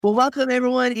Well, welcome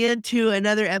everyone into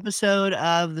another episode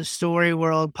of the Story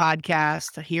World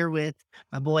podcast here with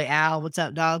my boy Al. What's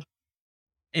up, dog?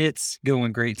 It's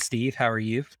going great, Steve. How are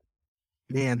you?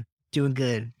 Man, doing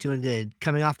good, doing good.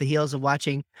 Coming off the heels of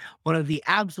watching one of the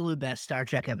absolute best Star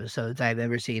Trek episodes I've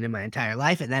ever seen in my entire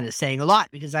life. And that is saying a lot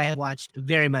because I have watched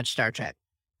very much Star Trek.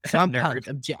 So I'm Nerd.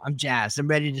 pumped. I'm jazzed. I'm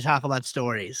ready to talk about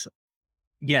stories.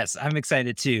 Yes, I'm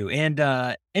excited too.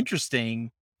 And interesting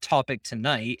topic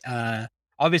tonight.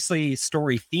 Obviously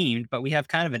story themed, but we have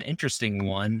kind of an interesting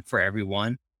one for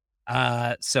everyone.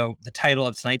 So the title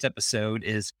of tonight's episode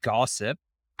is Gossip.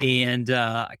 And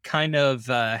I kind of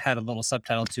had a little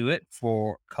subtitle to it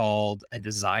for called A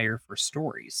Desire for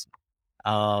Stories.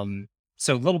 So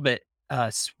a little bit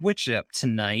switch up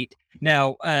tonight.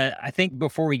 Now, I think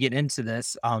before we get into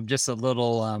this, just a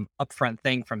little upfront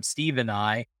thing from Steve and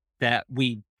I that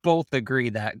we both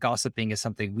agree that gossiping is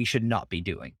something we should not be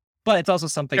doing, but it's also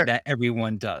something Sure. that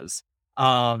everyone does.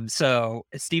 So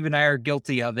Steve and I are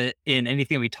guilty of it in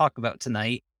anything we talk about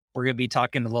tonight. We're going to be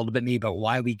talking a little bit maybe about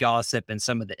why we gossip and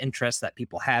some of the interests that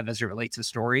people have as it relates to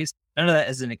stories. None of that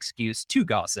is an excuse to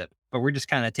gossip, but we're just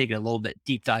kind of taking a little bit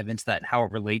deep dive into that and how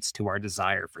it relates to our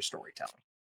desire for storytelling.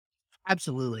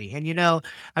 Absolutely. And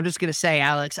I'm just gonna say,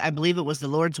 Alex, I believe it was the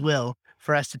Lord's will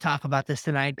for us to talk about this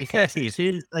tonight because as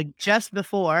soon like just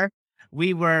before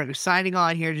we were signing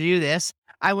on here to do this,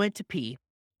 I went to pee.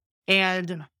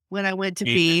 And when I went to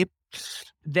pee,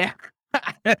 there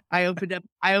I opened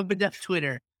up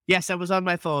Twitter. Yes, I was on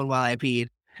my phone while I peed.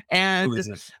 Who And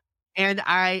isn't? and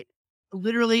I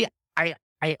literally I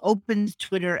opened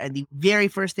Twitter and the very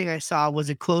first thing I saw was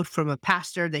a quote from a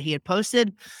pastor that he had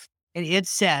posted, and it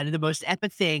said the most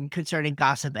epic thing concerning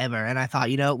gossip ever. And I thought,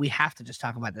 we have to just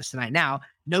talk about this tonight. Now,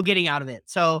 no getting out of it.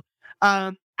 So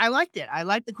I liked it. I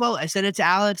liked the quote. I sent it to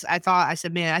Alex. I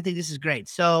said, man, I think this is great.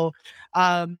 So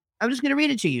I'm just going to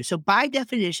read it to you. So by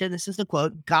definition, this is the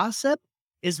quote: gossip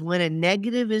is when a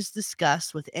negative is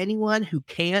discussed with anyone who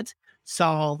can't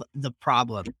solve the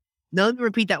problem. Now, let me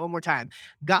repeat that one more time.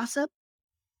 Gossip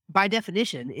by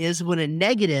definition, is when a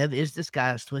negative is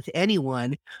discussed with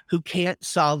anyone who can't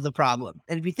solve the problem.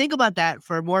 And if you think about that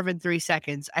for more than 3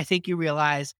 seconds, I think you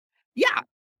realize, yeah,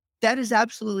 that is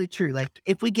absolutely true. Like,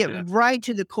 if we get Yeah. right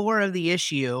to the core of the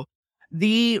issue,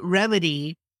 the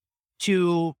remedy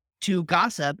to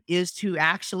gossip is to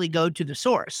actually go to the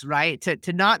source, right?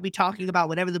 To not be talking about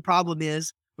whatever the problem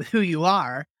is with who you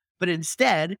are, but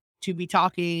instead to be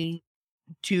talking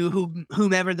to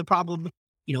whomever the problem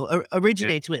Yeah.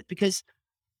 originates with. Because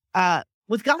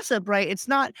with gossip, right, it's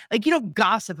not like you don't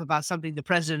gossip about something the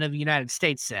president of the United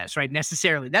States says, right?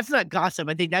 Necessarily, that's not gossip.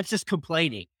 I think that's just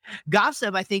complaining.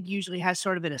 Gossip, I think, usually has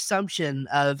sort of an assumption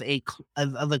of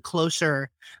of a closer,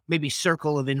 maybe,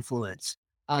 circle of influence.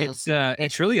 And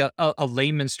It's really a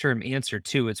layman's term answer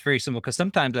too. It's very simple because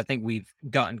sometimes I think we've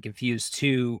gotten confused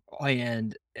too.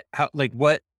 And how, like,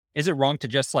 what is it wrong to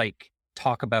just like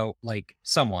talk about like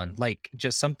someone, like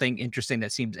just something interesting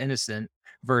that seems innocent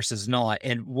versus not?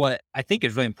 And what I think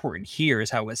is really important here is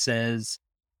how it says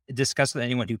discuss with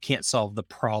anyone who can't solve the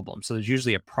problem. So there's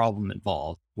usually a problem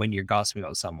involved when you're gossiping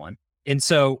about someone. And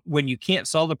so when you can't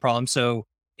solve the problem, so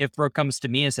if Brooke comes to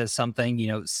me and says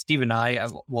something, Steve and I,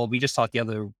 well, we just talked the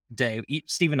other day.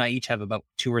 Steve and I each have about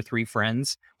two or three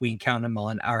friends. We can count them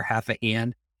on our half a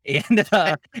hand. And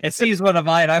Steve's one of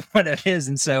mine, I'm one of his.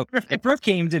 And so if Brooke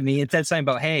came to me and said something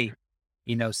about, hey,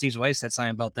 Steve's wife said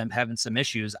something about them having some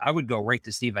issues, I would go right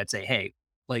to Steve. I'd say, hey,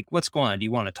 like, what's going on? Do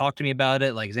you want to talk to me about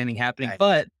it? Like, is anything happening? right.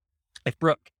 But if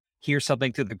Brooke hears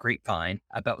something through the grapevine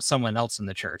about someone else in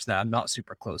the church that I'm not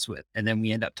super close with, and then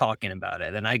we end up talking about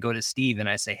it, and I go to Steve and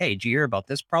I say, hey, did you hear about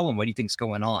this problem? What do you think's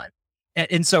going on?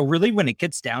 And so really when it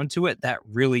gets down to it, that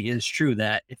really is true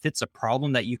that if it's a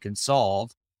problem that you can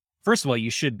solve, first of all,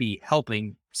 you should be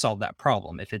helping solve that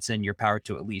problem if it's in your power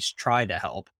to at least try to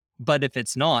help. But if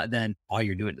it's not, then all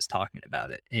you're doing is talking about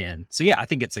it. And so, yeah, I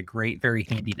think it's a great, very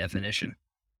handy definition.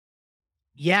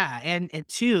 Yeah, and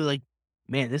two, like,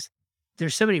 man,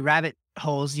 there's so many rabbit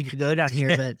holes you could go down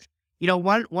here, but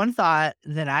one thought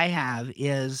that I have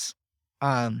is,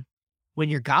 when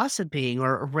you're gossiping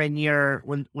or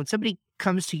when somebody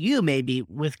comes to you maybe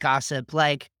with gossip,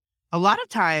 like a lot of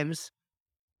times,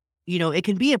 it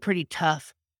can be a pretty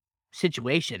tough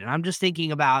situation. And I'm just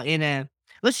thinking about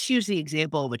let's use the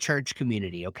example of a church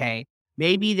community, okay?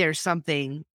 Maybe there's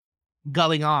something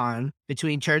going on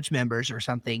between church members or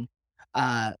something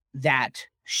that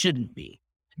shouldn't be.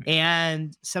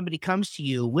 And somebody comes to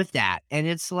you with that. And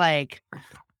it's like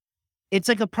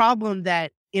a problem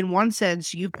that in one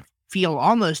sense you feel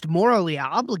almost morally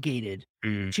obligated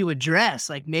Mm, to address.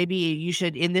 Like maybe you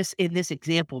should in this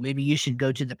example, maybe you should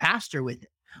go to the pastor with it.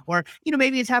 or,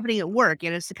 maybe it's happening at work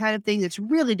and it's the kind of thing that's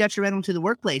really detrimental to the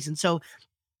workplace. And so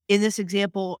in this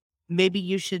example, maybe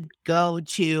you should go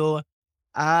to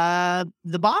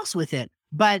the boss with it.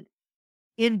 But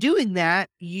in doing that,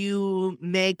 you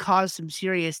may cause some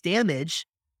serious damage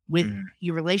with Mm.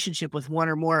 your relationship with one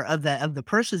or more of the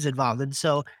persons involved. And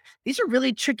so these are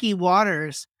really tricky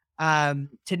waters to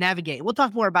navigate. We'll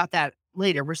talk more about that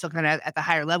later. We're still kind of at the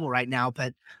higher level right now,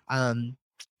 but um,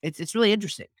 it's really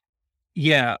interesting.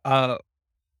 Yeah,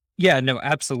 yeah, no,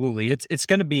 absolutely. It's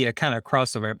gonna be a kinda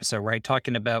crossover episode, right?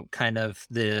 Talking about kind of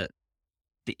the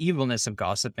evilness of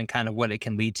gossip and kind of what it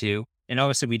can lead to. And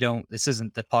obviously, we don't. This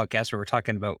isn't the podcast where we're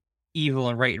talking about evil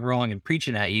and right and wrong and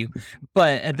preaching at you,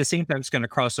 but at the same time, it's going to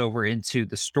cross over into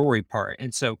the story part.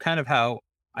 And so, kind of how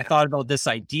I thought about this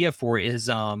idea for it is,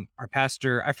 our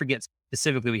pastor. I forget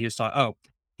specifically what he was talking. Oh,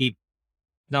 he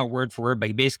not word for word, but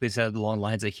he basically said along the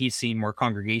lines that he's seen more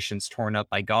congregations torn up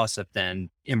by gossip than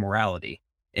immorality.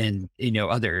 And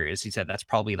other areas, he said that's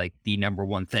probably like the number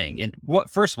one thing. And what,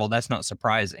 first of all, that's not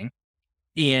surprising,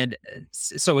 and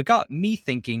so it got me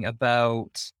thinking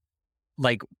about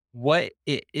like what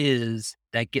it is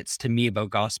that gets to me about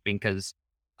gossiping. Because,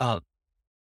 uh,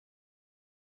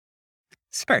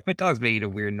 sorry, my dog's making a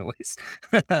weird noise.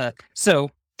 So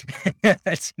I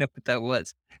didn't know what that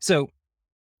was. So,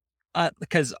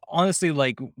 because honestly,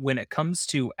 like when it comes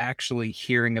to actually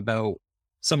hearing about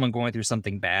someone going through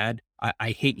something bad,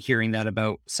 I hate hearing that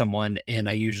about someone, and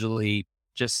I usually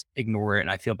just ignore it,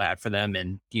 and I feel bad for them,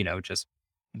 and just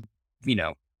you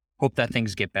know, hope that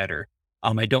things get better.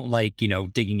 I don't like,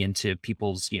 digging into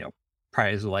people's,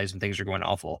 private lives when things are going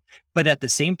awful. But at the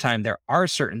same time, there are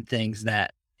certain things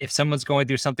that if someone's going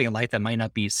through something in life that might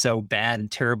not be so bad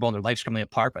and terrible and their life's coming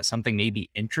apart, but something may be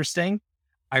interesting,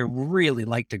 I really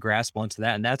like to grasp onto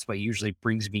that. And that's what usually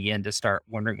brings me in to start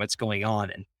wondering what's going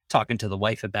on and talking to the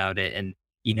wife about it and,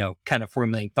 kind of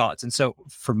formulating thoughts. And so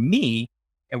for me,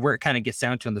 and where it kind of gets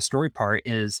down to in the story part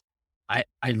is I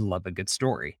love a good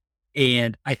story.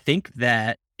 And I think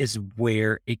that is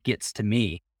where it gets to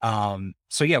me.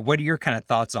 So yeah, what are your kind of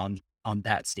thoughts on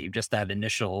that, Steve? Just that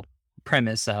initial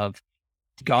premise of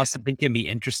gossiping can be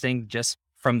interesting just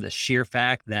from the sheer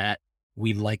fact that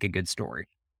we like a good story.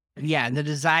 Yeah, the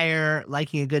desire,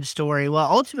 liking a good story. Well,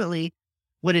 ultimately,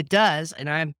 what it does,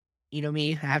 and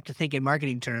me, I have to think in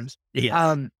marketing terms.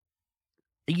 Yeah. Um,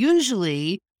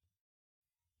 Usually,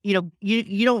 you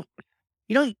don't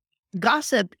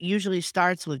gossip usually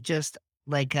starts with just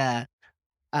like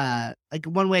like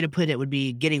one way to put it would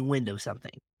be getting wind of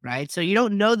something, right? So you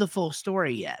don't know the full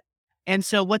story yet. And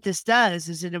so what this does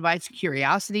is it invites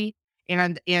curiosity,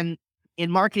 and in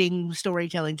marketing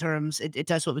storytelling terms, it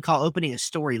does what we call opening a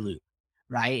story loop,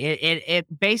 right?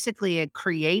 It basically it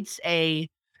creates a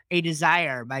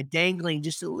desire by dangling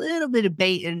just a little bit of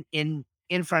bait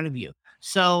in front of you.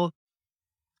 So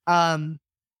um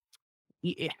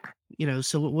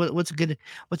so what's a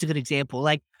good example?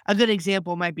 Like a good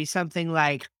example might be something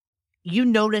like you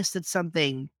notice that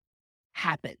something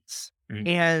happens Mhm.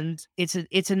 and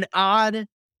it's an odd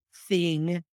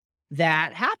thing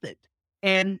that happened.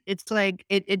 And it's like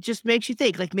it just makes you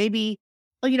think like maybe,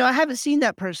 oh, I haven't seen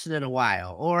that person in a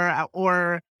while,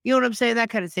 or you know what I'm saying,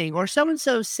 that kind of thing. Or so and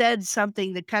so said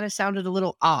something that kind of sounded a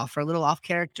little off or a little off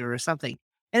character or something.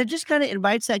 And it just kind of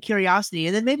invites that curiosity.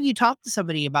 And then maybe you talk to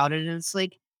somebody about it and it's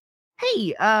like,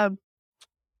 hey,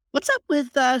 what's up with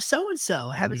so and so?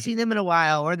 Haven't Mhm. seen them in a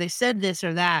while, or they said this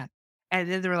or that.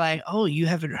 And then they're like, oh, you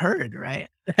haven't heard, right?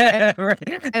 And,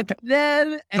 Right.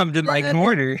 and Come to my then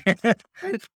corner.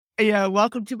 yeah,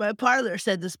 welcome to my parlor,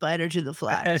 said the spider to the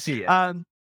fly. Yeah. Um,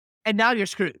 and now you're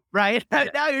screwed, right? Yeah.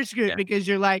 Now you're screwed Yeah. because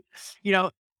you're like, you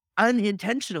know,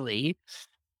 unintentionally,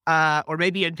 or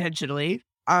maybe intentionally,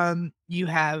 you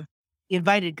have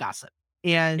invited gossip,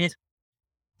 and It,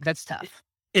 that's it tough.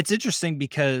 it's interesting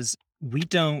because we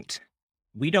don't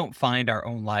find our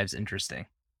own lives interesting.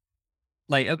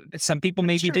 Like, some people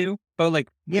That's maybe true. do, but, like,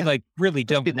 we, Yeah, like, really most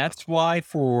don't, and people don't. that's why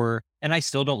and I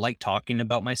still don't like talking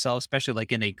about myself, especially,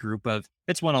 like, in a group of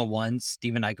it's one-on-ones.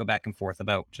 Steve and I go back and forth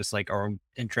about just, like, our own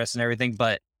interests and everything,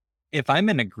 but if I'm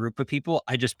in a group of people,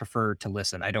 I just prefer to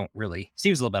listen. I don't really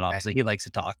Steve's a little bit Right. opposite. He likes to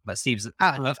talk, but Steve's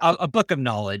I like to talk. a book of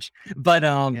knowledge. But,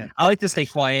 Yeah. I like to stay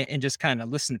quiet and just kinda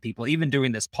listen to people. Even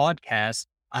doing this podcast,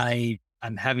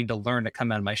 I'm having to learn to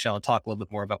come out of my shell and talk a little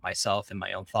bit more about myself and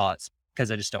my own thoughts because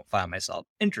I just don't find myself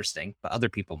interesting, but other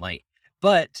people might.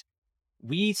 But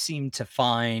we seem to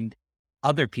find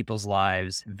other people's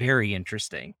lives very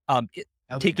interesting. Oh,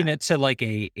 Taking yeah. it to like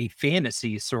a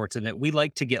fantasy sorts of it, we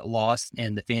like to get lost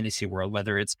in the fantasy world,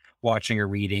 whether it's watching or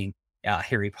reading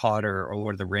Harry Potter or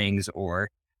Lord of the Rings or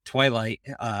Twilight,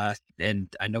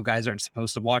 and I know guys aren't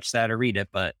supposed to watch that or read it,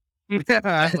 but I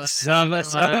love it. some I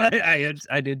love it.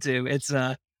 I did too. It's,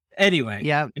 anyway,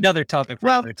 Yeah. another topic for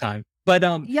Well, another time. But,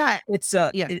 yeah,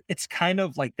 yeah, it's kind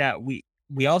of like that. We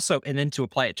also and then to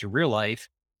apply it to real life,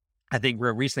 I think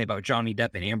real recently about Johnny Depp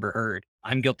and Amber Heard.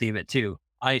 I'm guilty of it too.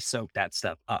 I soaked that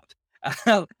stuff up.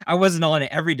 I wasn't on it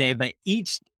every day, but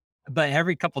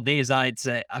every couple days I'd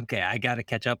say, okay, I got to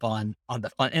catch up on the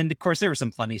fun. And of course, there was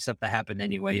some funny stuff that happened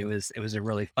anyway. It was a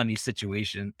really funny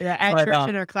situation. yeah. At But church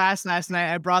in our class last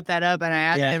night, I brought that up and I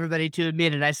asked yeah, everybody to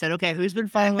admit it. I said, "Okay, who's been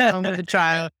following along with the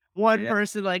trial?" One yeah.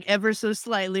 person, like ever so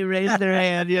slightly, raised their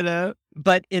hand. You know,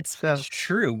 But it's so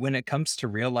true when it comes to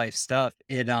real life stuff.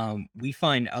 We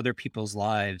find other people's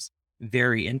lives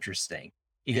very interesting,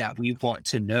 yeah. and we want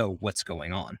to know what's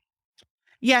going on.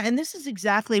 Yeah, and this is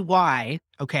exactly why,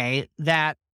 okay,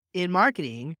 that in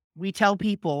marketing, we tell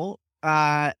people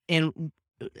like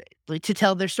to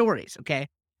tell their stories, okay?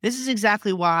 This is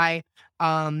exactly why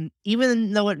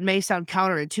even though it may sound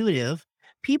counterintuitive,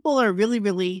 people are really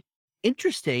really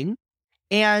interesting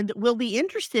and will be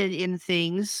interested in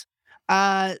things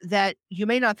that you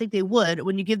may not think they would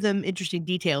when you give them interesting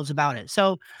details about it.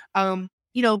 So,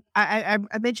 I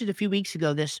mentioned a few weeks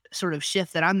ago this sort of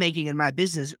shift that I'm making in my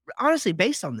business, honestly,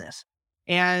 based on this.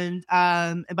 And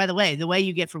by the way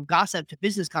you get from gossip to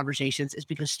business conversations is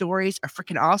because stories are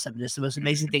freaking awesome. It's the most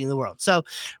amazing thing in the world. So,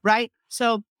 right?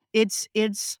 So it's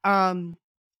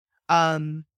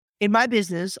in my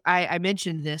business, I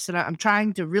mentioned this, and I'm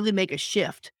trying to really make a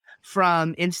shift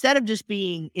from instead of just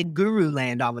being in guru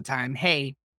land all the time.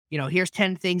 Hey, here's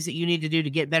 10 things that you need to do to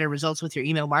get better results with your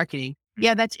email marketing.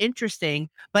 Yeah, that's interesting,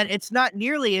 but it's not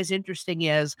nearly as interesting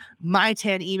as my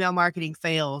 10 email marketing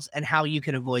fails and how you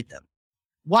can avoid them.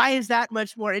 Why is that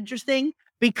much more interesting?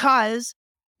 Because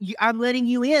I'm letting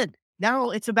you in. Now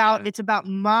it's about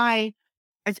my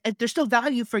there's still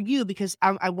value for you because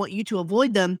I want you to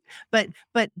avoid them, but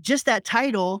just that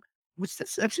title, which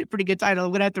that's actually a pretty good title.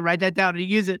 I'm gonna have to write that down and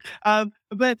use it.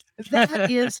 But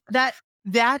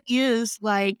that is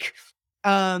like,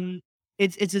 um,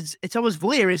 it's almost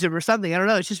voyeurism or something. I don't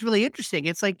know. It's just really interesting.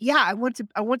 It's like, yeah, I want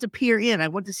to peer in. I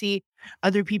want to see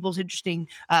other people's interesting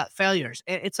failures.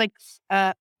 It's like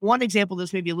one example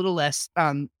that's maybe a little less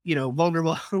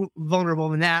vulnerable vulnerable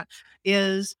than that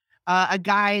is a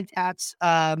guy that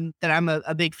I'm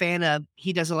a big fan of.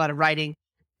 He does a lot of writing,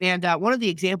 and one of the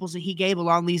examples that he gave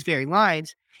along these very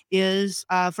lines is,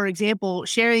 for example,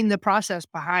 sharing the process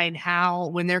behind how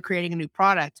when they're creating a new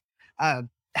product, uh,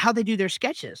 how they do their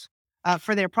sketches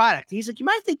for their product. He's like, you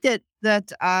might think that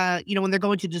when they're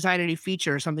going to design a new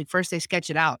feature or something, first they sketch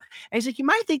it out, and he's like, you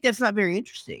might think that's not very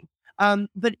interesting.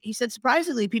 But he said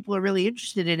surprisingly, people are really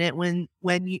interested in it when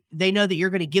they know that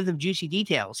you're going to give them juicy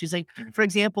details. He's like, for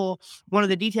example, one of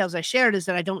the details I shared is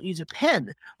that I don't use a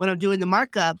pen when I'm doing the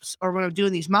markups or when I'm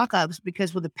doing these mock-ups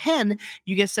because with a pen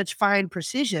you get such fine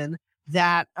precision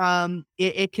that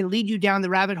it can lead you down the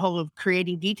rabbit hole of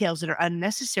creating details that are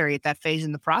unnecessary at that phase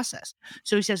in the process.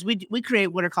 So he says we create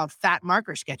what are called fat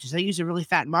marker sketches. I use a really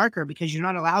fat marker because you're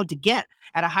not allowed to get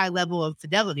at a high level of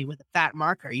fidelity with a fat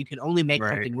marker. You can only make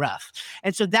Right. something rough.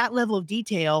 And so that level of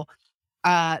detail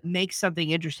makes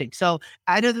something interesting. So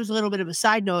I know there's a little bit of a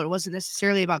side note. It wasn't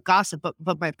necessarily about gossip,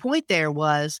 but my point there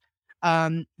was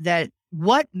that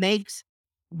what makes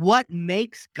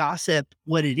gossip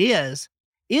what it is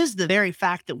the very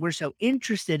fact that we're so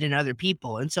interested in other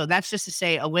people. And so that's just to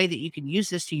say a way that you can use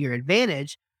this to your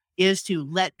advantage is to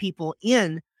let people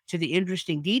in to the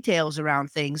interesting details around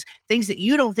things that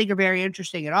you don't think are very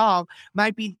interesting at all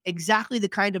might be exactly the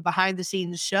kind of behind the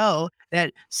scenes show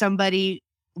that somebody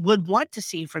would want to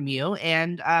see from you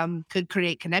and could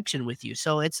create connection with you.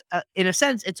 So it's in a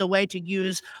sense, it's a way to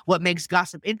use what makes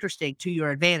gossip interesting to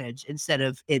your advantage instead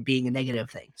of it being a negative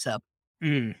thing. So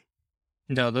Mm.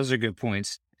 No, those are good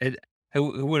points.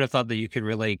 Who would have thought that you could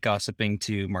relate gossiping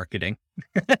to marketing?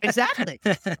 exactly.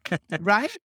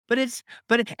 Right?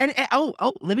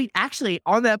 Let me actually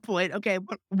on that point, okay,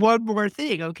 one more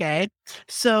thing, okay?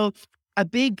 So a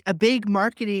big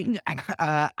marketing,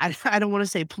 I don't wanna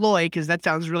say ploy because that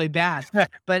sounds really bad,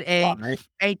 but Why?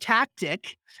 a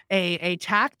tactic a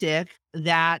tactic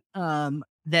that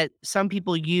some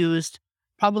people used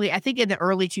probably I think in the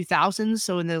early 2000s,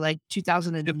 so in the, like, Yep.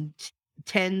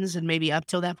 2010s and maybe up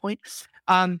till that point,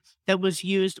 that was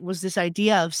used was this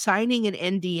idea of signing an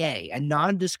NDA, a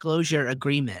non-disclosure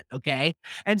agreement, okay?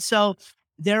 And so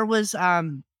there was,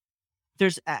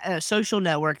 there's a social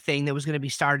network thing that was gonna be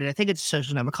started. I think it's a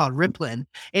social network called Riplin.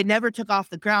 It never took off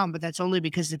the ground, but that's only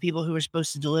because the people who were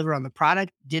supposed to deliver on the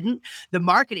product didn't. The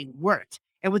marketing worked,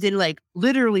 and within, like,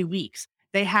 literally weeks,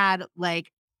 they had,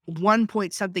 like, 1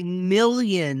 point something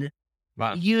million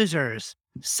Wow. users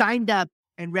signed up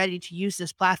and ready to use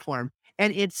this platform,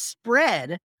 and it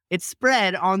spread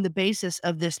on the basis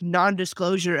of this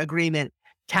non-disclosure agreement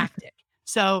tactic.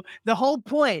 So the whole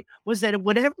point was that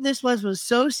whatever this was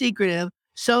so secretive,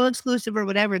 so exclusive or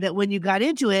whatever, that when you got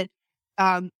into it,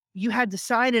 you had to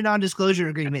sign a non-disclosure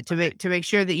agreement to make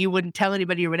sure that you wouldn't tell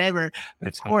anybody or whatever.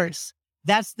 That's Of funny. course,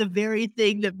 that's the very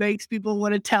thing that makes people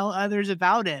want to tell others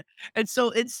about it. And so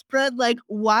it spread like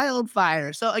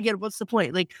wildfire. So again, what's the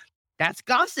point? Like, that's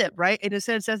gossip, right? In a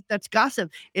sense, that's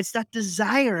gossip. It's that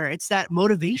desire, it's that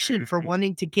motivation for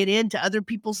wanting to get into other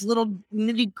people's little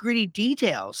nitty-gritty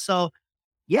details. So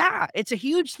yeah, it's a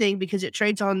huge thing because it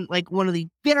trades on like one of the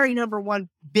very number one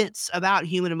bits about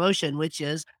human emotion, which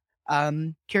is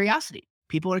curiosity.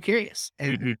 People are curious,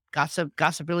 and Mhm.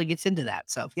 gossip really gets into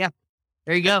that. So yeah,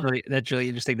 there you go. That's really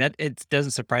interesting. That it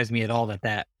doesn't surprise me at all that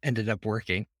that ended up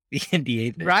working. The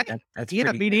NDA thing. Right? That's Yeah,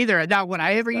 pretty me neither. Now, would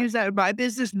I ever use that in my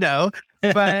business? No.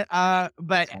 good. But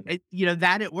That's funny. it,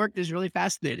 that it worked is really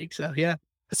fascinating. So yeah.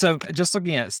 So just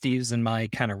looking at Steve's and my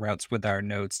kind of routes with our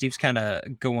notes, Steve's kind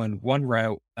of going one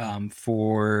route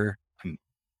for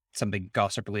something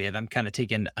gossip related. I'm kind of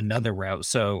taking another route.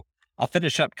 So I'll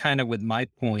finish up kind of with my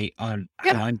point on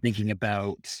how Yeah. I'm thinking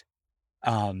about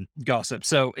gossip.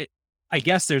 So I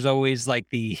guess there's always like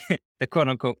the the quote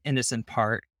unquote innocent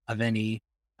part of any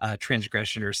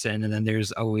transgression or sin, and then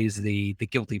there's always the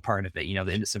guilty part of it. You know,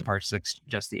 the innocent part is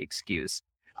just the excuse.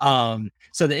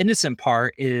 So the innocent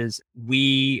part is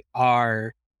we're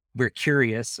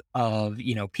curious of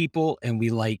people, and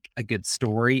we like a good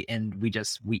story, and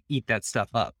we eat that stuff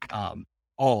up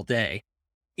all day.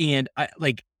 And I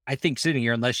think sitting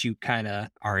here, unless you kind of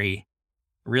are a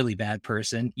really bad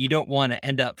person, you don't want to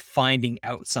end up finding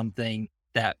out something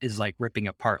that is like ripping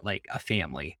apart like a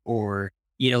family or,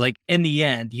 like in the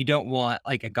end, you don't want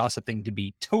like a gossip thing to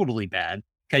be totally bad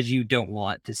because you don't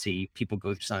want to see people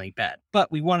go through something bad.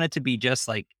 But we want it to be just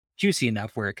like juicy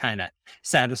enough where it kind of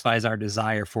satisfies our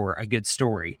desire for a good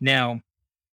story. Now,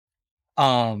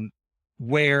 um,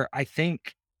 where I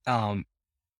think the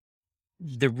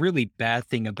really bad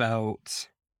thing about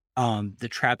the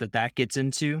trap that gets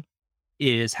into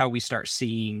is how we start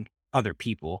seeing other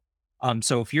people.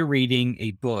 So if you're reading a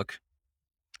book,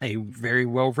 a very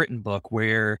well written book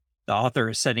where the author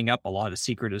is setting up a lot of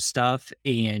secretive stuff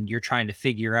and you're trying to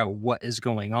figure out what is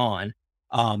going on,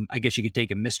 I guess you could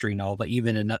take a mystery novel, but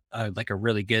even in like a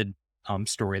really good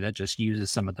story that just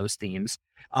uses some of those themes,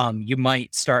 you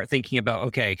might start thinking about,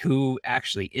 okay, who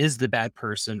actually is the bad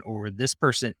person, or this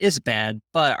person is bad,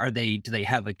 but do they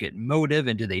have a good motive,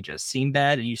 and do they just seem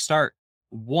bad? And you start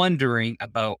wondering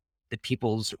about the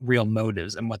people's real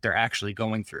motives and what they're actually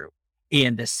going through.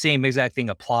 And the same exact thing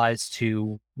applies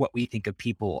to what we think of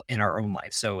people in our own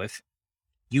life. So if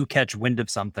you catch wind of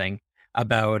something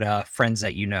about friends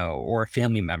that you know or a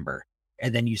family member,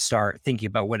 and then you start thinking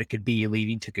about what it could be,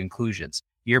 leading to conclusions,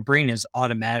 your brain is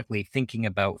automatically thinking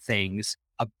about things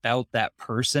about that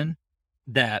person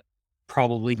that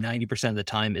probably 90% of the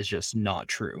time is just not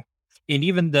true. And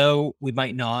even though we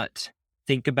might not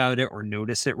think about it or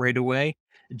notice it right away,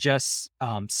 just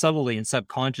subtly and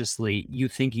subconsciously, you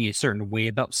thinking a certain way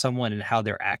about someone and how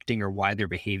they're acting or why they're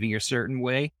behaving a certain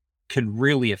way can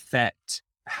really affect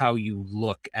how you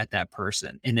look at that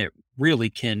person. And it really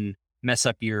can mess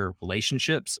up your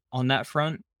relationships on that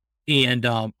front. And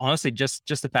honestly, just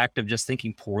the fact of just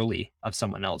thinking poorly of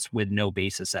someone else with no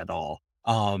basis at all.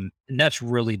 And that's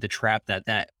really the trap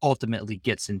that ultimately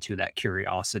gets into that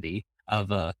curiosity of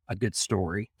a good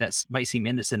story that might seem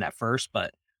innocent at first,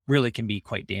 but really can be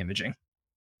quite damaging.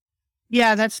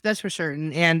 Yeah, that's for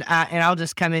certain. And I'll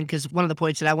just come in because one of the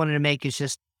points that I wanted to make is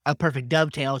just a perfect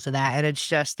dovetail to that. And it's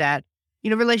just that,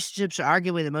 relationships are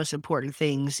arguably the most important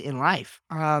things in life.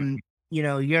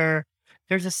 You're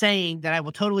there's a saying that I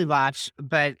will totally botch,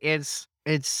 but it's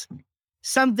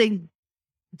something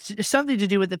something to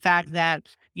do with the fact that,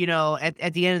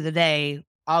 at the end of the day,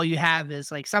 all you have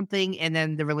is like something and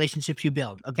then the relationships you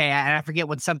build. Okay. And I forget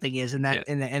what something is in that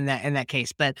Yeah. in that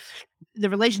case, but the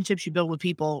relationships you build with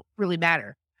people really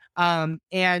matter.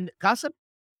 And gossip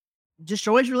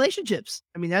destroys relationships.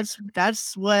 I mean, that's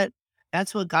what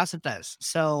gossip does.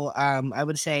 So I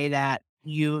would say that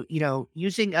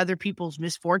using other people's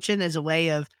misfortune as a way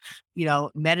of,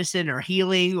 medicine or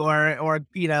healing or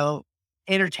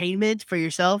entertainment for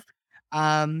yourself.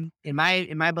 In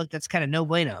my book, that's kind of no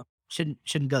bueno.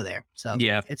 Shouldn't go there. So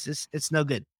Yeah. it's no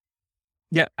good.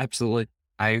 Yeah, absolutely.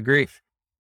 I agree.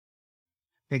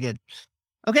 Very good.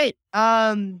 Okay.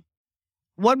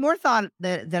 one more thought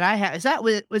that I have is that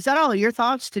was that all your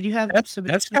thoughts? Did you have some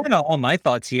That's additional? kinda all my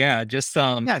thoughts, yeah, just,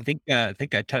 Yeah. I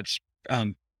think I touched,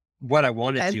 what I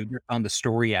wanted Okay. to on the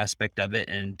story aspect of it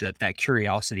and that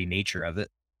curiosity nature of it.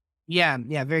 Yeah,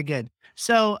 yeah, very good.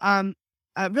 So,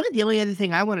 really, the only other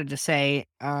thing I wanted to say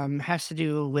has to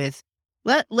do with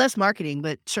less marketing,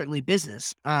 but certainly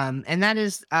business. And that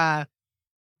is,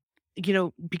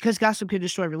 because gossip can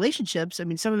destroy relationships. I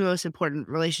mean, some of the most important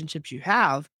relationships you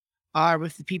have are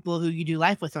with the people who you do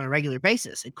life with on a regular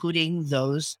basis, including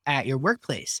those at your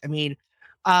workplace. I mean,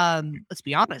 let's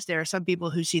be honest, there are some people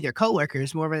who see their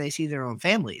coworkers more than they see their own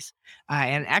families.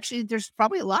 And actually there's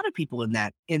probably a lot of people in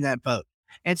that boat.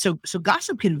 And so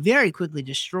gossip can very quickly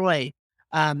destroy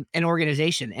an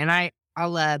organization. And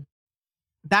I'll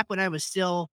back when I was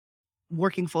still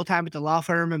working full time at the law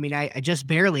firm. I mean, I just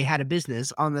barely had a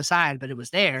business on the side, but it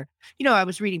was there. I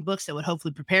was reading books that would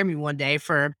hopefully prepare me one day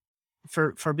for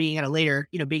being at a later,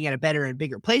 being at a better and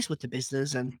bigger place with the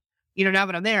business. And now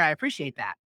that I'm there, I appreciate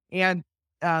that. And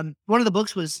one of the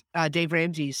books was Dave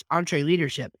Ramsey's Entree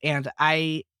Leadership, and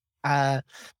I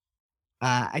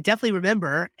definitely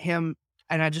remember him,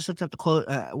 and I just looked up the quote,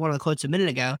 one of the quotes a minute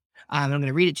ago. I'm going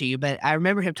to read it to you, but I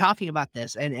remember him talking about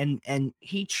this, and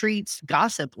he treats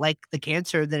gossip like the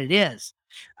cancer that it is,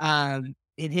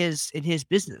 in his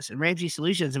business and Ramsey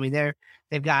Solutions. I mean,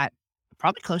 they've got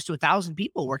probably close to 1,000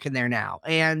 people working there now,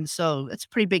 and so it's a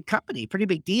pretty big company, pretty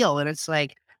big deal. And it's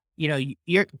like,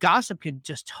 your gossip could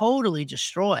just totally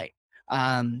destroy.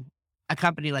 Um, a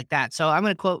company like that. So I'm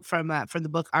going to quote from the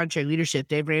book Entree Leadership.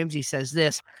 Dave Ramsey says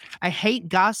this: "I hate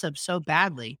gossip so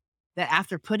badly that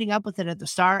after putting up with it at the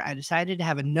start, I decided to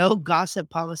have a no gossip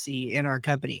policy in our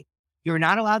company. You are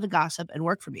not allowed to gossip and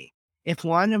work for me. If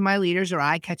one of my leaders or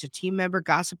I catch a team member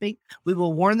gossiping, we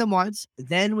will warn them once,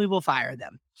 then we will fire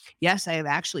them. Yes, I have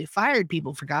actually fired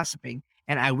people for gossiping,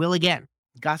 and I will again.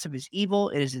 Gossip is evil,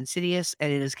 it is insidious,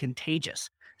 and it is contagious.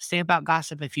 Stamp out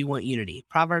gossip if you want unity.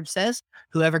 Proverbs says,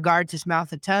 whoever guards his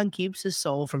mouth and tongue keeps his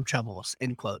soul from troubles,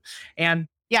 end quote." And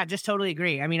yeah, just totally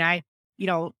agree. I mean, you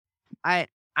know, I,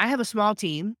 I have a small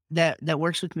team that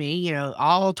works with me,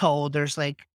 all told, there's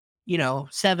like,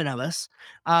 7 of us.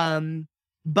 Um,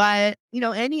 but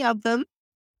any of them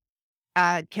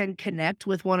can connect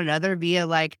with one another via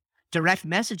like direct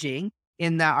messaging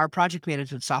in our project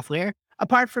management software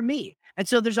apart from me. And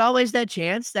so there's always that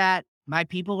chance that my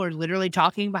people are literally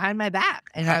talking behind my back.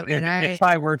 And I, and If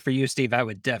I, I worked for you, Steve, I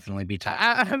would definitely be talking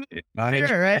I'm about it.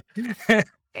 sure, right?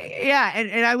 Yeah.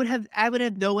 And I would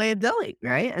have no way of knowing.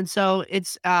 Right. And so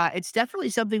it's definitely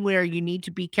something where you need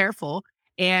to be careful.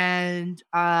 And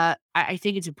I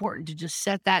think it's important to just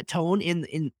set that tone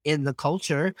in the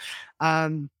culture.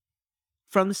 Um,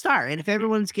 from the start. And if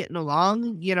everyone's getting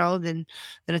along, then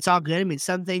it's all good. I mean,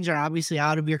 some things are obviously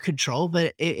out of your control,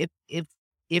 but if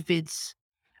it's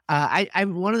I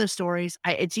one of the stories,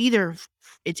 it's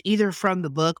either from the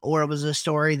book or it was a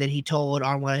story that he told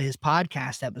on one of his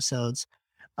podcast episodes.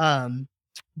 Um,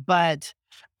 but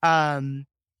um,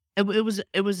 it was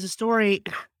a story.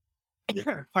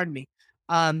 Pardon me.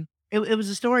 It was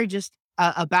a story just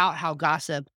about how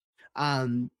gossip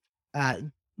um uh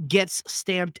gets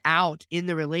stamped out in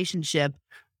the relationship,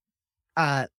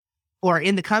 uh, or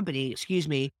in the company, excuse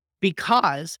me,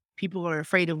 because people are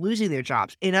afraid of losing their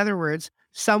jobs. In other words,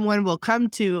 someone will come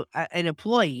to an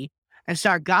employee and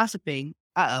start gossiping.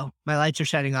 Uh-oh, my lights are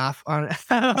shutting off on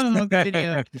on the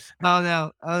video. Oh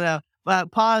no, oh no.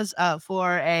 Pause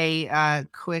for a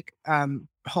quick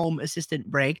home assistant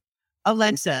break.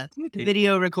 Alexa,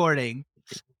 video recording.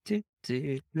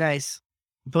 Nice.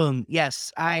 Boom.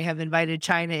 Yes, I have invited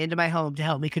China into my home to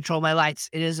help me control my lights.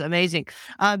 It is amazing.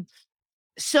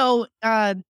 So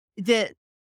the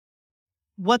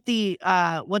what the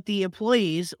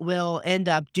employees will end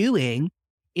up doing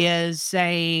is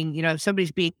saying, if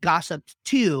somebody's being gossiped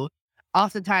to,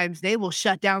 oftentimes they will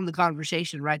shut down the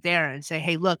conversation right there and say,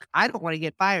 "Hey, look, I don't want to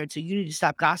get fired, so you need to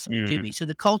stop gossiping to Mhm. me." So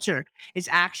the culture is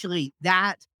actually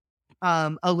that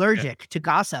allergic to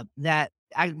gossip that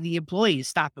the employees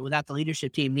stop it without the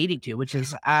leadership team needing to, which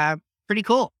is pretty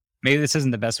cool. Maybe this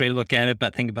isn't the best way to look at it,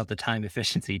 but think about the time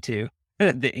efficiency too.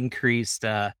 The increased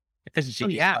efficiency Oh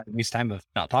just yeah, by the least time of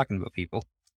not talking about people.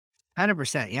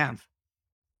 100%. Yeah,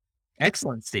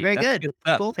 Excellent, Steve. very That's good. good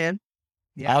stuff. Cool, man.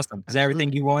 Yeah, Awesome. Is that everything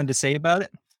absolutely. you wanted to say about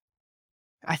it?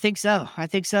 I think so. I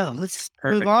think so. Let's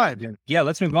move Perfect. on. Yeah,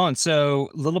 let's move on. So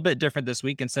a little bit different this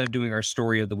week. Instead of doing our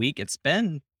story of the week, it's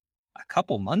been a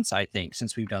couple months, I think,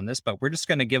 since we've done this, but we're just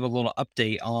going to give a little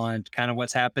update on kind of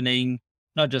what's happening,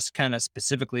 not just kind of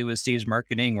specifically with Steve's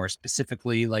marketing or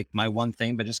specifically like my one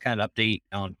thing, but just kind of update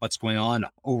on what's going on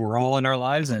overall in our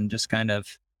lives and just kind of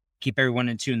keep everyone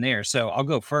in tune there. So I'll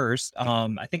go first.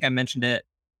 I think I mentioned it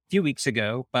a few weeks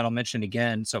ago, but I'll mention it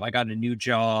again. So I got a new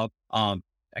job. I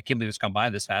can't believe it's gone by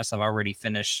this fast. I've already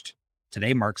finished.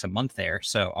 Today marks a month there.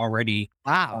 So already,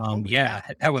 Wow. Holy yeah, cow.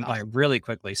 that That's went by awesome. really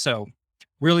quickly. So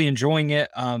really enjoying it.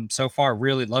 So far,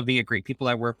 really loving it. Great people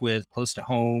I work with, close to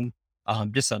home.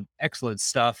 Just some excellent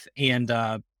stuff. And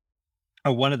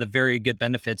one of the very good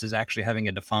benefits is actually having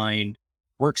a defined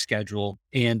work schedule.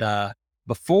 And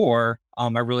before, I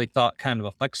really thought kind of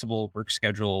a flexible work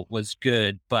schedule was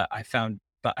good, but I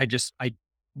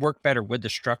work better with the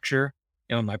structure.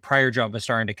 You know, my prior job was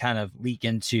starting to kind of leak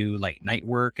into like night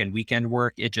work and weekend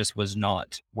work. It just was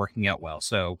not working out well.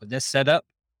 So with this setup,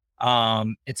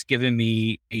 it's given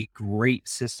me a great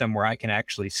system where I can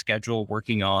actually schedule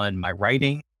working on my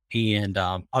writing and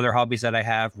other hobbies that I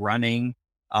have, running,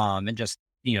 and just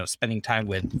spending time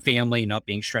with family, not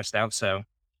being stressed out. So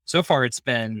far it's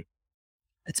been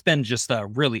just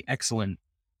really excellent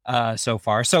so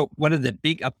far. So one of the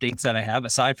big updates that I have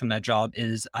aside from that job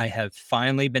is I have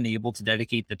finally been able to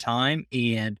dedicate the time,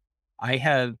 and I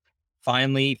have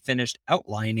finally finished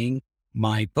outlining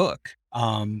my book.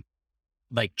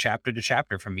 Like chapter to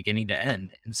chapter from beginning to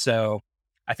end. And so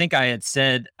I think I had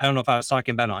said, I don't know if I was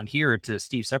talking about it on here to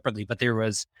Steve separately, but there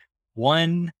was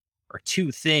one or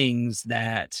two things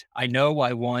that I know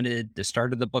I wanted the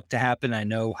start of the book to happen. I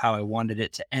know how I wanted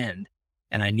it to end.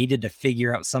 And I needed to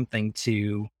figure out something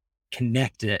to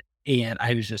connect it. And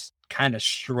I was just kind of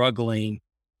struggling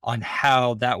on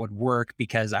how that would work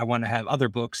because I want to have other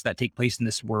books that take place in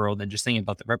this world and just thinking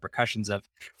about the repercussions of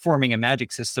forming a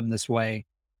magic system this way.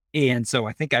 And so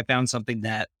I think I found something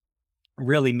that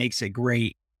really makes it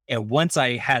great. And once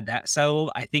I had that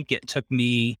settled, I think it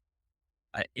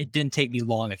didn't take me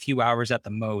long, a few hours at the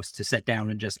most, to sit down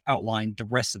and just outline the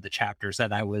rest of the chapters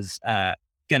that I was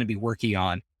going to be working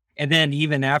on. And then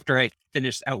even after I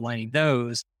finished outlining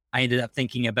those, I ended up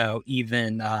thinking about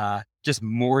even just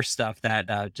more stuff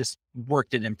that just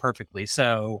worked it in perfectly.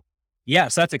 So, yeah,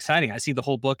 so that's exciting. I see the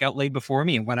whole book outlaid before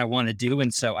me and what I want to do.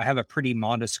 And so I have a pretty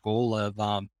modest goal of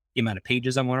the amount of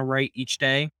pages I want to write each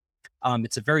day.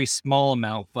 It's a very small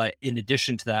amount, but in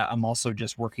addition to that, I'm also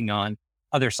just working on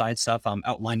other side stuff. I'm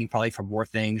outlining probably for more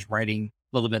things, writing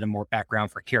a little bit of more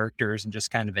background for characters and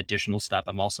just kind of additional stuff.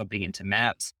 I'm also big into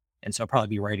maps. And so I'll probably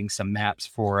be writing some maps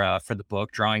for the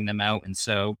book, drawing them out. And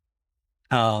so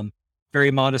um,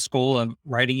 very modest goal of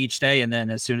writing each day. And then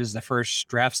as soon as the first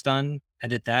draft's done,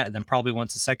 edit that. And then probably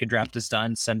once the second draft is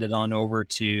done, send it on over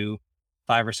to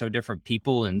five or so different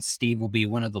people. And Steve will be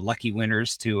one of the lucky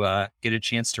winners to get a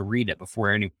chance to read it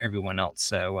before everyone else.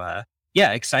 So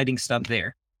yeah, exciting stuff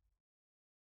there.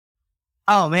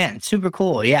 Oh man, super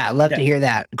cool. Yeah, I love Yeah, to hear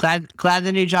that. Glad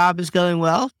the new job is going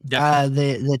well.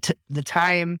 definitely. The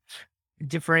time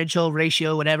differential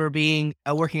ratio, whatever, being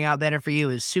working out better for you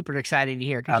is super exciting to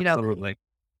hear because Absolutely.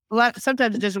 a lot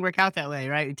sometimes it doesn't work out that way,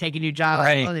 right? You take a new job,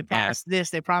 Right. oh, they Yeah. promised this,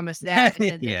 they promised that, they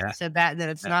said this, they Yeah. said that, and then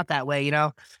it's Yeah. not that way,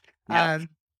 Yeah. Um,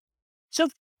 so,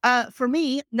 for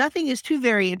me, nothing is too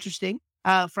very interesting,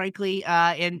 frankly,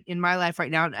 in my life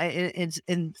right now.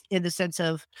 In the sense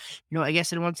of, I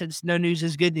guess in one sense, no news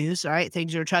is good news. All right,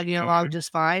 things are chugging along Okay.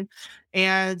 just fine,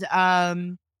 and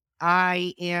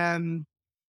I am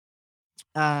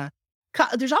uh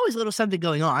there's always a little something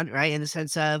going on, right? In the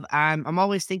sense of I'm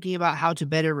always thinking about how to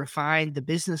better refine the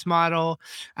business model.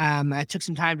 I took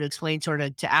some time to explain sort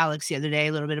of to Alex the other day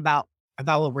a little bit about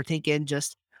what we're thinking,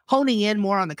 just honing in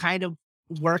more on the kind of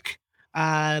work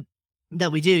uh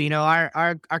that we do.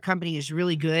 Our company is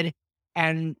really good,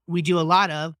 and we do a lot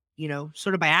of,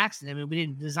 sort of by accident. I mean, we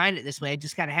didn't design it this way, it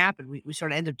just kind of happened. We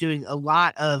sort of end up doing a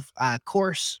lot of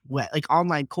like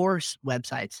online course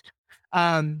websites.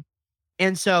 um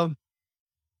and so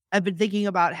I've been thinking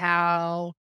about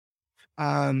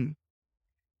um,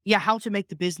 how to make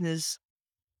the business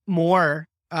more,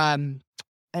 uh,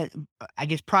 I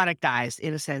guess, productized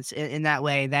in a sense, in that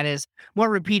way that is more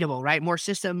repeatable, right? More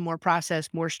system, more process,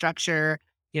 more structure.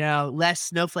 Less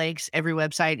snowflakes. Every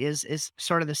website is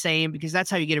sort of the same because that's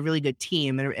how you get a really good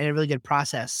team and a really good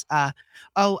process.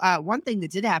 One thing that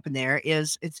did happen there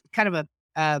is it's kind of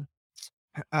uh,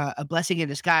 a blessing in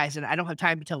disguise, and I don't have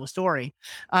time to tell the story.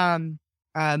 Um,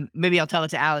 Maybe I'll tell it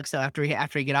to Alex though after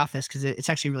we get off this because it's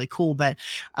actually really cool. But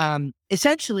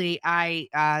essentially, I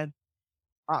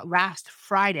last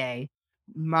Friday,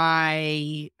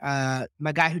 my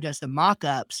guy who does the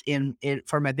mock-ups in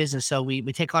for my business. So we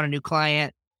take on a new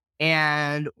client,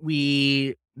 and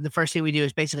the first thing we do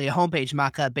is basically a homepage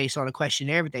mock-up based on a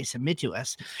questionnaire that they submit to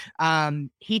us.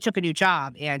 He took a new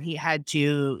job, and he had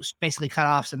to basically cut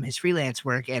off some of his freelance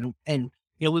work, and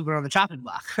we were on the chopping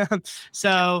block,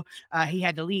 so he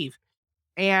had to leave.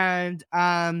 and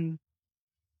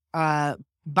uh,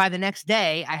 by the next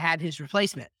day, I had his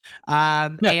replacement. Yeah.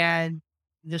 And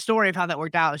the story of how that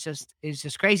worked out is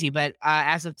just crazy. But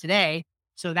as of today,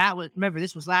 so that was, remember,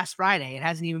 this was last Friday. It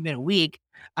hasn't even been a week.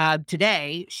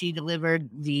 Today, she delivered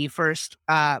the first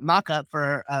mock-up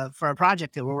for a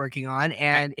project that we're working on, I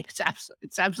and it's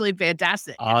absolutely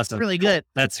fantastic. It's Awesome. really good.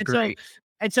 That's And so great.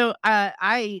 I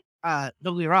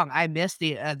don't get me wrong, I miss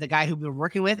the guy who we were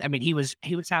working with. I mean, he was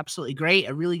absolutely great,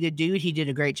 a really good dude. He did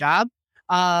a great job.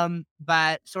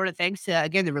 But sort of thanks to,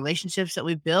 again, the relationships that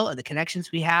we've built and the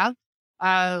connections we have,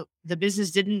 the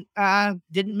business didn't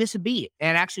miss a beat.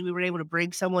 And actually, we were able to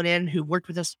bring someone in who worked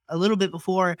with us a little bit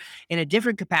before in a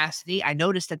different capacity. I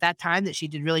noticed at that time that she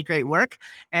did really great work,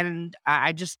 and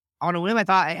I just, on a whim, I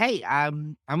thought, hey,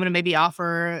 I'm gonna maybe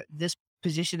offer this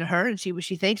position to her and see what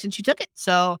she thinks, and she took it.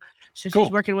 So she's Cool.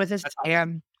 working with us, That's awesome.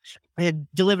 and I had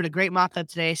delivered a great mock-up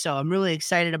today, so I'm really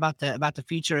excited about the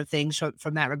future of things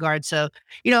from that regard. So,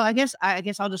 I guess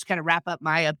I'll just kind of wrap up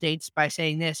my updates by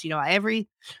saying this.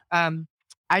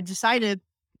 I decided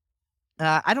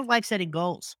I don't like setting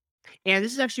goals, and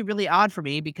this is actually really odd for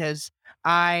me because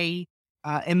I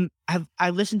I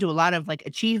listen to a lot of like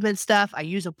achievement stuff. I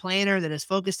use a planner that is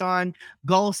focused on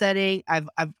goal setting.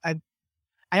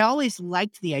 I always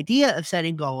liked the idea of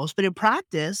setting goals, but in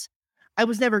practice, I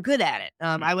was never good at it.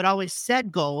 I would always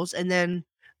set goals, and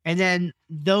then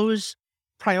those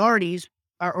priorities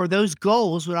or those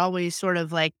goals would always sort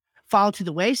of like fall to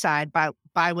the wayside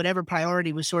by whatever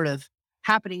priority was sort of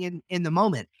happening in the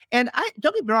moment. And I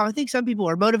don't get me wrong, I think some people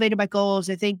are motivated by goals.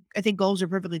 I think goals are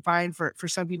perfectly fine for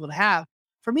some people to have.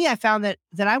 For me, I found that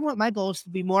I want my goals to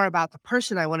be more about the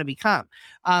person I want to become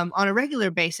on a regular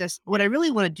basis. What I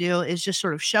really want to do is just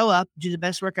sort of show up, do the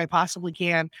best work I possibly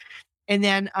can, and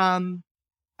then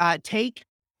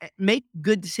make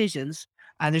good decisions.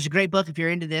 There's a great book if you're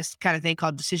into this kind of thing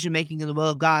called Decision Making in the Will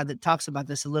of God that talks about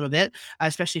this a little bit.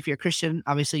 Especially if you're a Christian,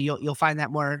 obviously you'll find that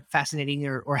more fascinating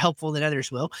or helpful than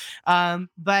others will.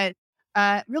 But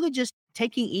really, just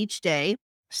taking each day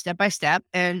step by step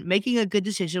and making a good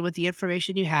decision with the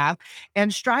information you have,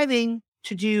 and striving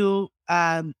to do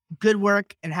good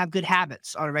work and have good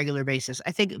habits on a regular basis.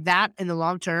 I think that in the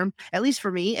long term, at least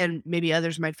for me, and maybe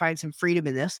others might find some freedom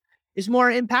in this, is more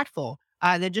impactful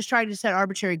than just trying to set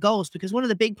arbitrary goals. Because one of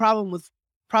the big problems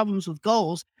with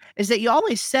goals is that you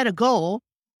always set a goal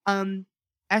um,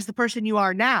 as the person you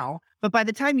are now, but by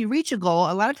the time you reach a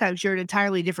goal, a lot of times you're an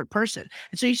entirely different person,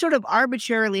 and so you sort of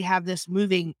arbitrarily have this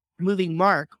moving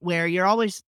mark where you're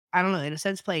always, I don't know, in a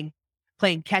sense, playing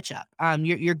catch up.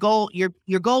 Your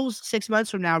goals 6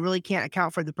 months from now really can't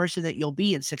account for the person that you'll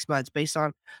be in 6 months based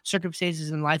on circumstances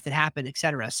in life that happen,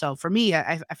 etc. So for me,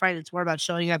 I find it's more about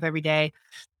showing up every day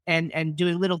and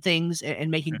doing little things and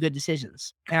making good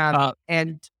decisions. Uh,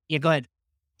 And yeah, go ahead.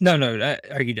 no, no.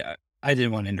 Are you? I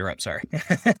didn't want to interrupt. Sorry.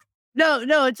 No,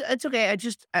 no, it's okay. I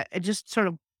just sort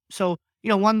of, so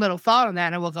one little thought on that,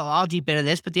 and I will go all deep into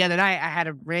this. But the other night, I had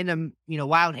a random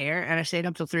wild hair, and I stayed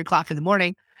up till 3 o'clock in the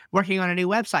morning working on a new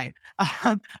website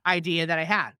idea that I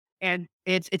had, and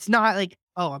it's not like,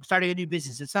 oh, I'm starting a new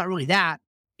business. It's not really that.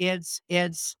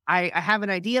 I have an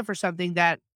idea for something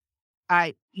that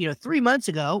 3 months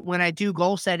ago, when I do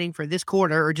goal setting for this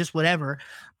quarter or just whatever,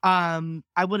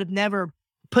 I would have never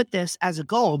put this as a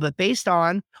goal. But based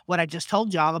on what I just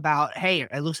told y'all about, hey,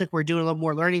 it looks like we're doing a little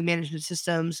more learning management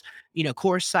systems,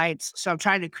 course sites. So I'm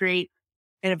trying to create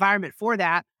an environment for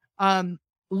that. Um,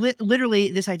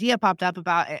 Literally, this idea popped up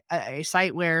about a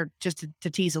site where, just to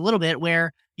tease a little bit,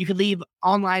 where you could leave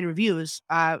online reviews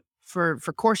for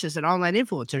courses and online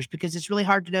influencers, because it's really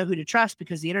hard to know who to trust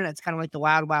because the internet's kind of like the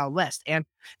wild, wild west. And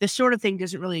this sort of thing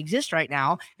doesn't really exist right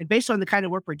now. And based on the kind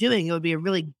of work we're doing, it would be a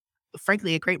really,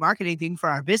 frankly, a great marketing thing for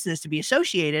our business to be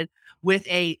associated with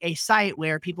a site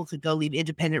where people could go leave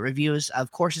independent reviews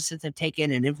of courses that they've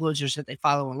taken and influencers that they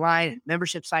follow online and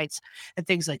membership sites and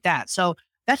things like that. So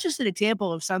that's just an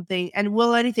example of something. And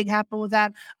will anything happen with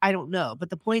that? I don't know.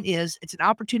 But the point is, it's an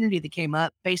opportunity that came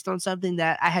up based on something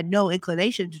that I had no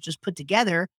inclination to just put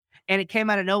together. And it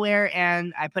came out of nowhere,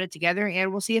 and I put it together,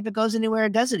 and we'll see if it goes anywhere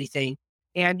and does anything.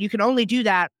 And you can only do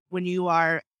that when you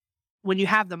have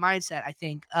the mindset, I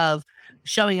think, of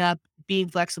showing up, being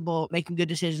flexible, making good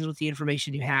decisions with the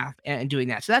information you have, and doing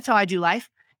that. So that's how I do life.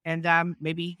 And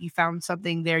maybe you found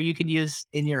something there you can use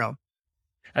in your own.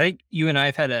 I think you and I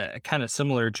have had a kind of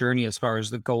similar journey as far as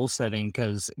the goal setting,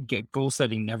 because goal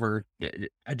setting never.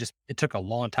 It took a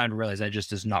long time to realize that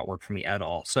just does not work for me at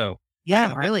all. So I Yeah, don't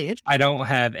have, really I interesting. don't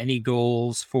have any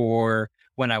goals for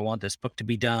when I want this book to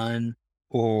be done.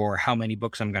 or how many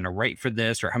books I'm going to write for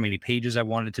this, or how many pages I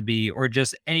want it to be, or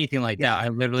just anything like Yeah.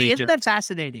 that. See, isn't that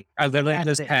fascinating? I literally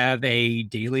just Fascinating. have a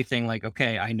daily thing like,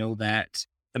 okay, I know that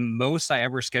the most I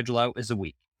ever schedule out is a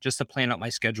week just to plan out my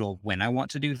schedule of when I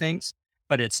want to do things.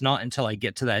 But it's not until I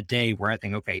get to that day where I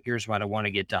think, okay, here's what I want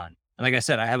to get done. And like I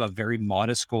said, I have a very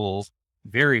modest goal,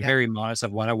 very, Yeah. very modest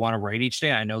of what I want to write each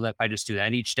day. I know that if I just do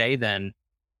that each day, then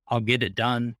I'll get it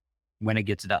done when it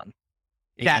gets done.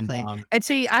 And Exactly. And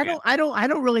see, I yeah, don't I don't I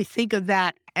don't really think of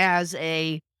that as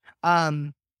a,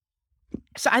 um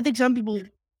so I think some people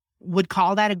would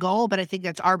call that a goal, but I think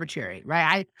that's arbitrary,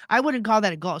 right? I wouldn't call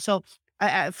that a goal. So,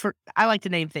 I like to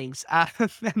name things.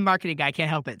 Marketing guy can't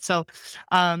help it. So,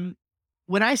 um,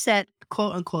 when I set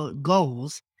quote unquote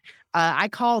goals, I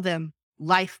call them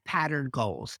life pattern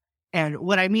goals. And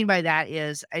what I mean by that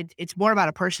is it's more about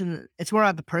a person. It's more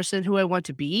about the person who I want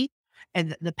to be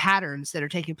and the patterns that are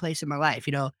taking place in my life.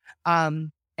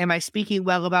 Am I speaking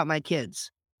well about my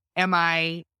kids? Am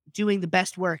I doing the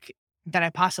best work that I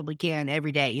possibly can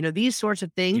every day? These sorts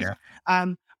of things. yeah,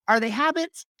 Um, are they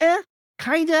habits?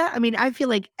 Kinda. I mean, I feel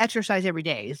like exercise every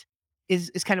day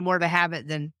is kind of more of a habit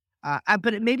than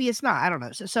but maybe it's not. I don't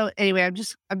know. So anyway,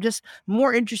 I'm just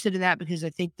more interested in that because I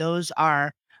think those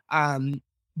are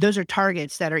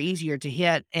targets that are easier to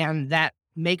hit and that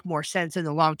make more sense in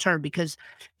the long term because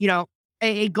you know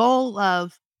a goal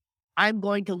of I'm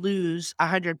going to lose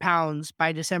 100 pounds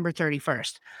by December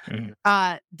 31st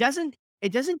mhm,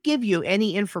 doesn't give you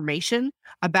any information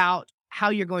about how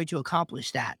you're going to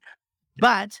accomplish that.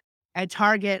 But a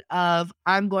target of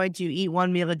I'm going to eat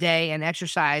one meal a day and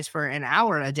exercise for an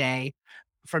hour a day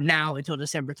from now until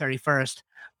December 31st,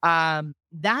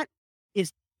 that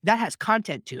is that has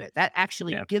content to it. That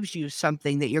actually yeah. gives you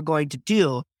something that you're going to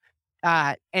do,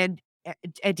 and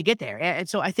to get there. And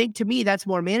so I think to me that's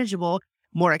more manageable,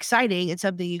 more exciting, and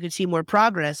something you can see more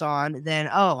progress on than,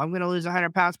 oh, I'm going to lose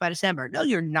 100 pounds by December. No,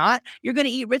 you're not. You're going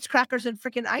to eat Ritz crackers and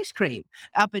freaking ice cream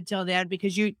up until then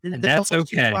because And the goal that's is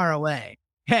too okay. far away.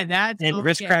 And that's And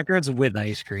Ritz okay. crackers with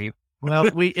ice cream. Well,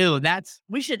 we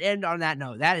should end on that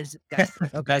note. That is disgusting.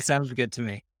 Okay. That sounds good to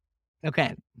me.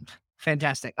 Okay.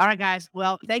 Fantastic. All right, guys.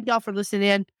 Well, thank y'all for listening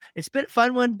in. It's been a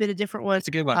fun one, been a different one. It's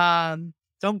a good one.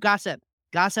 Don't gossip.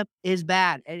 Gossip is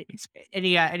bad.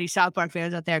 Any South Park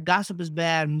fans out there? Gossip is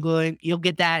bad. You'll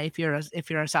get that if you're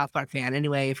a South Park fan.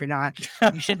 Anyway, if you're not,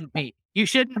 you shouldn't be. You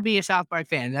shouldn't be a South Park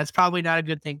fan. That's probably not a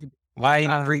good thing to be. Why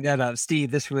even Uh, bring that up?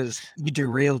 Steve, you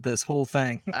derailed this whole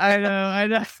thing. I know, I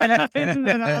know. Isn't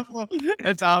that awful?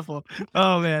 That's awful.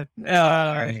 Oh man. Oh,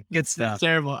 all right. Good It's stuff.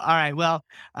 terrible. All right. Well,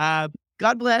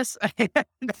 God bless.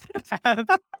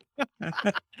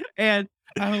 And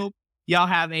I hope y'all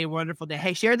have a wonderful day.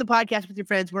 Hey, share the podcast with your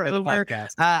friends. We're For the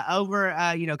podcast. over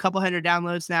a couple hundred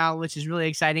downloads now, which is really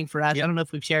exciting for us. I Yep. don't know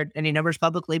if we've shared any numbers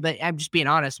publicly, but I'm just being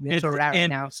honest. I mean, that's where we're at right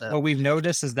And now. So what we've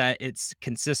noticed is that it's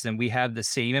consistent. We have the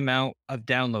same amount of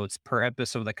downloads per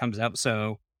episode that comes out.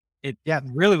 So it yeah,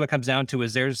 really what comes down to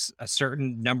is there's a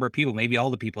certain number of people, maybe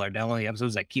all the people are downloading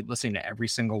episodes that keep listening to every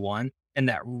single one. And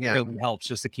that yeah. really helps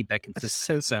just to keep that That's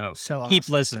consistent. So so keep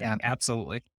awesome. listening. Yeah.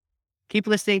 Absolutely. Keep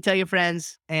listening, tell your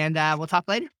friends, and we'll talk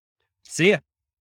later. See ya.